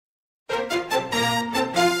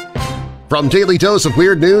From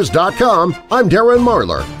DailyDoseOfWeirdNews.com, I'm Darren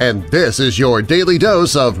Marlar, and this is your Daily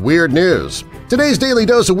Dose of Weird News. Today's Daily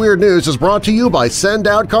Dose of Weird News is brought to you by Send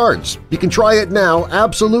Out Cards. You can try it now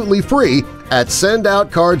absolutely free at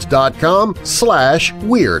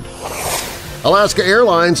sendoutcards.com/weird. Alaska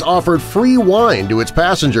Airlines offered free wine to its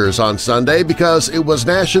passengers on Sunday because it was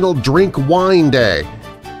National Drink Wine Day.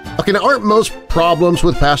 Okay, now aren't most problems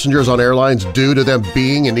with passengers on airlines due to them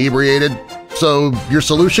being inebriated? So your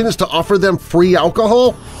solution is to offer them free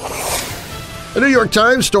alcohol? A New York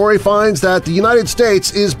Times story finds that the United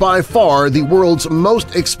States is by far the world's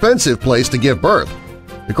most expensive place to give birth.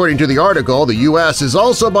 According to the article, the U.S. is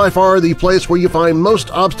also by far the place where you find most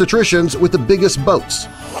obstetricians with the biggest boats.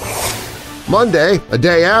 Monday, a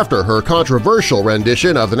day after her controversial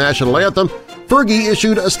rendition of the national anthem, Fergie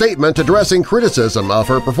issued a statement addressing criticism of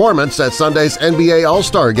her performance at Sunday's NBA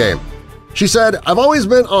All-Star Game. She said, "I've always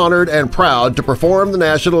been honored and proud to perform the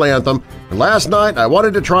national anthem, and last night I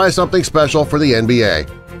wanted to try something special for the NBA."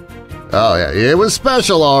 Oh yeah, it was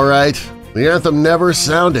special all right. The anthem never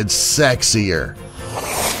sounded sexier.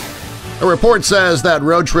 A report says that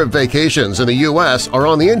road trip vacations in the U.S. are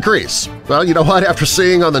on the increase. Well, you know what? After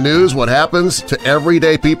seeing on the news what happens to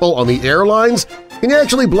everyday people on the airlines, can you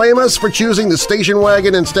actually blame us for choosing the station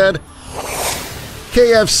wagon instead?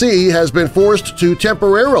 KFC has been forced to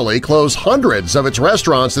temporarily close hundreds of its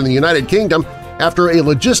restaurants in the United Kingdom after a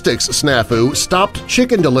logistics snafu stopped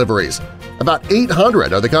chicken deliveries. About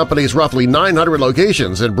 800 of the company's roughly 900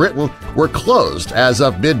 locations in Britain were closed as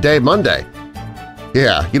of midday Monday.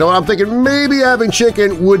 Yeah, you know what I'm thinking? Maybe having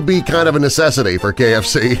chicken would be kind of a necessity for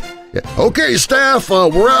KFC. Yeah. Okay, staff,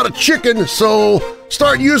 we're out of chicken, so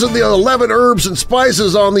start using the 11 herbs and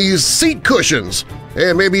spices on these seat cushions,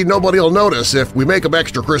 and maybe nobody will notice if we make them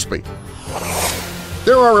extra crispy.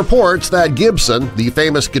 There are reports that Gibson, the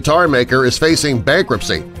famous guitar maker, is facing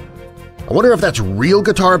bankruptcy. I wonder if that's real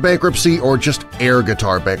guitar bankruptcy or just air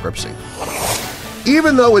guitar bankruptcy.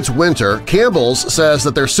 Even though it's winter, Campbell's says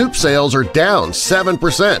that their soup sales are down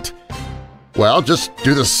 7%. Well, just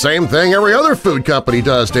do the same thing every other food company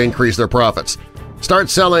does to increase their profits. Start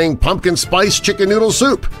selling pumpkin spice chicken noodle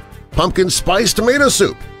soup, pumpkin spice tomato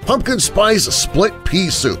soup, pumpkin spice split pea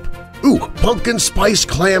soup, pumpkin spice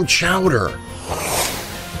clam chowder.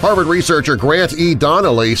 Harvard researcher Grant E.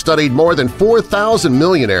 Donnelly studied more than 4,000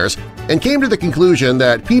 millionaires and came to the conclusion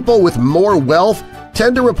that people with more wealth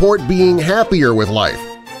tend to report being happier with life.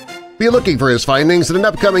 Be looking for his findings in an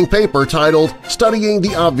upcoming paper titled Studying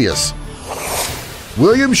the Obvious.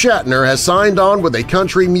 William Shatner has signed on with a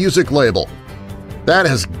country music label. That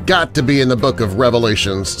has got to be in the Book of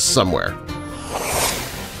Revelations somewhere.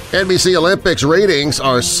 NBC Olympics ratings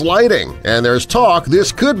are sliding, and there's talk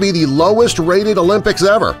this could be the lowest-rated Olympics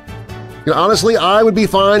ever. You know, honestly, I would be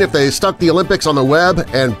fine if they stuck the Olympics on the web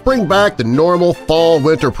and bring back the normal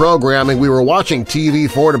fall-winter programming we were watching TV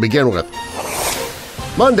for to begin with.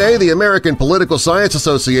 Monday, the American Political Science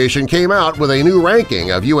Association came out with a new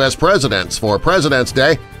ranking of U.S. presidents for President's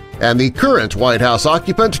Day, and the current White House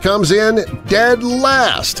occupant comes in dead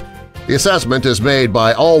last. The assessment is made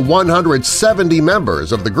by all 170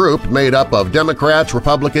 members of the group made up of Democrats,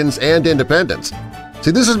 Republicans, and Independents.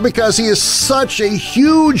 See, this is because he is such a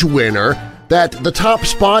huge winner that the top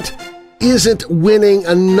spot isn't winning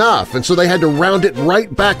enough, and so they had to round it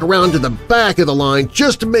right back around to the back of the line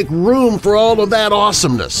just to make room for all of that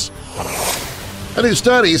awesomeness. A new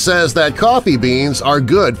study says that coffee beans are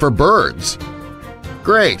good for birds.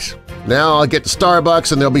 Great. Now I'll get to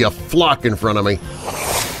Starbucks and there'll be a flock in front of me.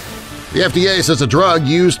 The FDA says a drug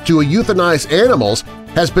used to euthanize animals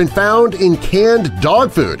has been found in canned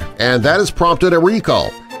dog food, and that has prompted a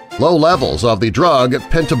recall. Low levels of the drug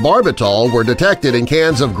pentobarbital were detected in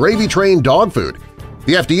cans of gravy-train dog food.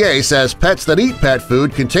 The FDA says pets that eat pet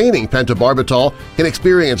food containing pentobarbital can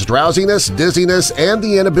experience drowsiness, dizziness, and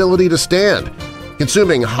the inability to stand.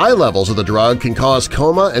 Consuming high levels of the drug can cause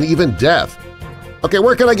coma and even death. Okay,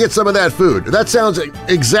 where can I get some of that food? That sounds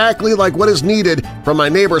exactly like what is needed from my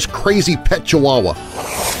neighbor's crazy pet chihuahua.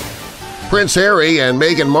 Prince Harry and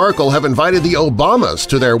Meghan Markle have invited the Obamas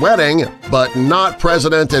to their wedding, but not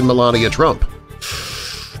President and Melania Trump.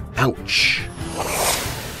 Ouch.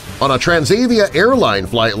 On a Transavia airline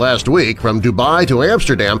flight last week from Dubai to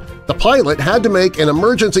Amsterdam, the pilot had to make an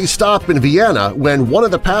emergency stop in Vienna when one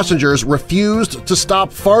of the passengers refused to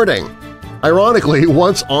stop farting. Ironically,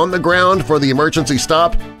 once on the ground for the emergency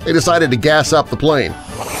stop, they decided to gas up the plane.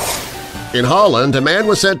 In Holland, a man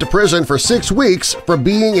was sent to prison for 6 weeks for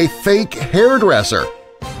being a fake hairdresser.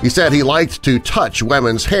 He said he liked to touch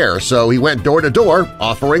women's hair, so he went door to door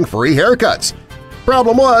offering free haircuts.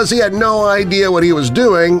 Problem was, he had no idea what he was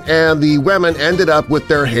doing, and the women ended up with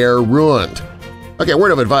their hair ruined. Okay,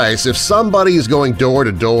 word of advice, if somebody is going door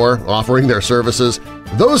to door offering their services,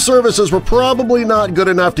 those services were probably not good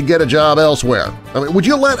enough to get a job elsewhere. I mean, would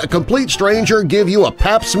you let a complete stranger give you a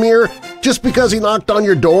pap smear just because he knocked on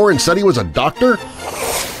your door and said he was a doctor?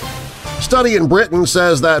 Study in Britain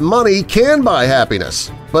says that money can buy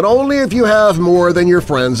happiness, but only if you have more than your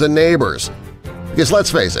friends and neighbors. Because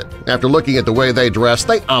let's face it, after looking at the way they dress,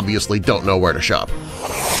 they obviously don't know where to shop.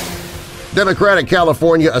 Democratic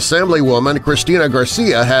California Assemblywoman Cristina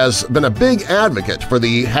Garcia has been a big advocate for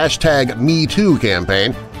the #MeToo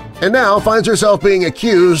campaign and now finds herself being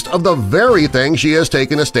accused of the very thing she has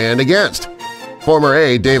taken a stand against. Former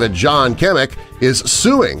aide David John Kemick is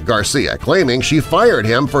suing Garcia, claiming she fired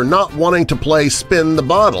him for not wanting to play Spin the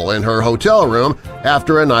Bottle in her hotel room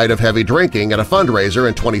after a night of heavy drinking at a fundraiser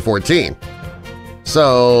in 2014.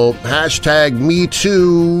 So,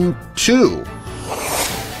 #MeToo too.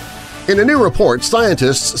 In a new report,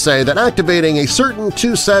 scientists say that activating a certain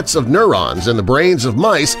two sets of neurons in the brains of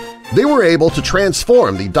mice, they were able to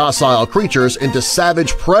transform the docile creatures into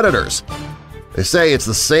savage predators. They say it's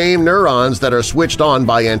the same neurons that are switched on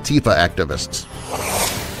by Antifa activists.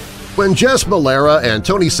 When Jess Malera and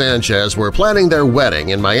Tony Sanchez were planning their wedding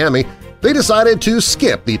in Miami, they decided to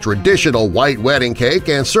skip the traditional white wedding cake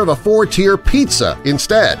and serve a 4-tier pizza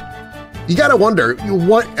instead. You gotta wonder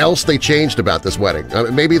what else they changed about this wedding.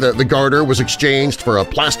 Maybe the garter was exchanged for a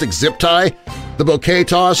plastic zip tie, the bouquet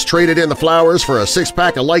toss traded in the flowers for a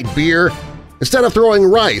 6-pack of light beer. Instead of throwing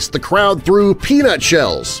rice, the crowd threw peanut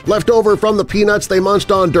shells, left over from the peanuts they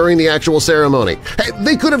munched on during the actual ceremony. Hey,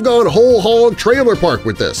 they could have gone whole hog trailer park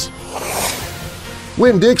with this.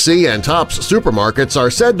 Winn-Dixie and Tops supermarkets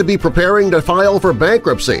are said to be preparing to file for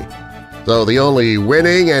bankruptcy, so the only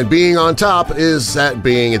winning and being on top is at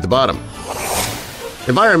being at the bottom.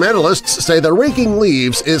 Environmentalists say that raking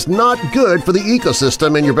leaves is not good for the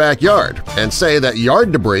ecosystem in your backyard and say that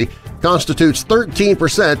yard debris constitutes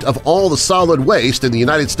 13% of all the solid waste in the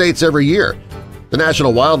United States every year. The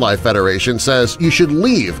National Wildlife Federation says you should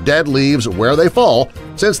leave dead leaves where they fall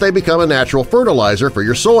since they become a natural fertilizer for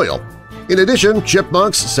your soil. In addition,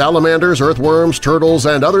 chipmunks, salamanders, earthworms, turtles,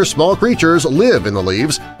 and other small creatures live in the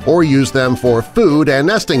leaves or use them for food and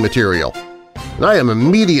nesting material. And I am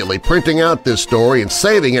immediately printing out this story and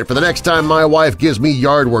saving it for the next time my wife gives me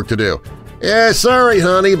yard work to do. Yeah, sorry,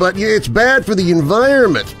 honey, but it's bad for the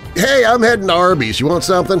environment. Hey, I'm heading to Arby's. You want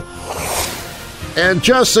something? And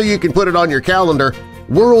just so you can put it on your calendar,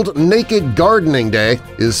 World Naked Gardening Day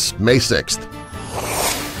is May 6th.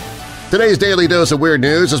 Today's Daily Dose of Weird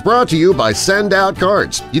News is brought to you by Send Out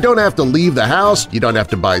Cards. You don't have to leave the house, you don't have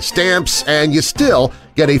to buy stamps, and you still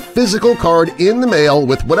get a physical card in the mail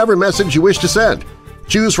with whatever message you wish to send.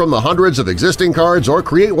 Choose from the hundreds of existing cards or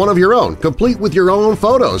create one of your own, complete with your own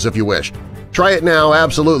photos if you wish. Try it now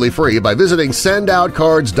absolutely free by visiting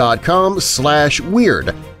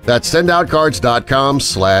sendoutcards.com/weird. That's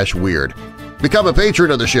sendoutcards.com/weird. Become a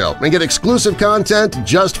patron of the show and get exclusive content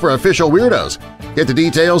just for official weirdos. Get the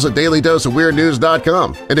details at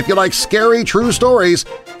dailydoseofweirdnews.com. And if you like scary true stories,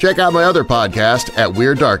 check out my other podcast at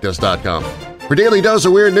WeirdDarkness.com. For Daily Dose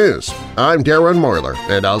of Weird News, I'm Darren Marlar,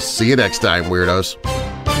 and I'll see you next time, Weirdos!